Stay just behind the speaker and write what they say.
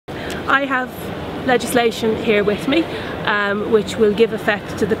I have legislation here with me which will give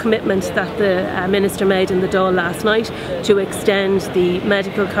effect to the commitment that the Minister made in the Dáil last night to extend the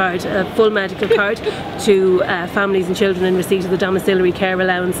medical card, full medical card to families and children in receipt of the Domiciliary Care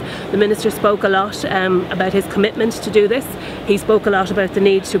Allowance. The Minister spoke a lot about his commitment to do this. He spoke a lot about the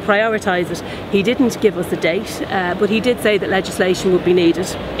need to prioritise it. He didn't give us a date, but he did say that legislation would be needed.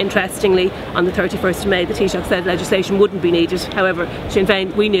 Interestingly, on the 31st of May, the Taoiseach said legislation wouldn't be needed. However, Sinn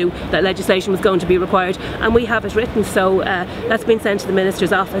Féin, we knew that legislation was going to be required, and we have it written, so that's been sent to the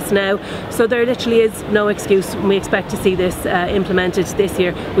Minister's office now. So there literally is no excuse, and we expect to see this implemented this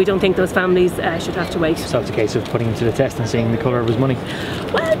year. We don't think those families should have to wait. So it's a case of putting him to the test and seeing the colour of his money.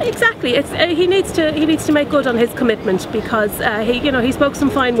 Well, exactly. It's he needs to make good on his commitment, because he spoke some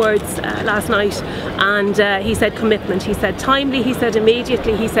fine words last night, and he said commitment, he said timely, he said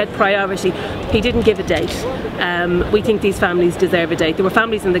immediately, he said priority. He didn't give a date. We think these families deserve a date. There were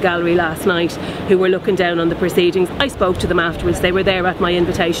families in the gallery last night who were looking down on the proceedings. I spoke to them afterwards. They were there at my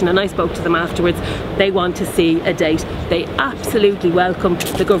invitation, and I spoke to them afterwards. They want to see a date. They absolutely welcome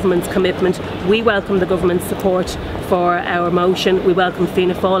the government's commitment. We welcome the government's support for our motion. We welcome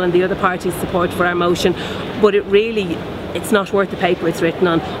Fianna Fáil and the other parties' support for our motion, but it's not worth the paper it's written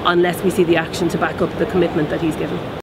on unless we see the action to back up the commitment that he's given.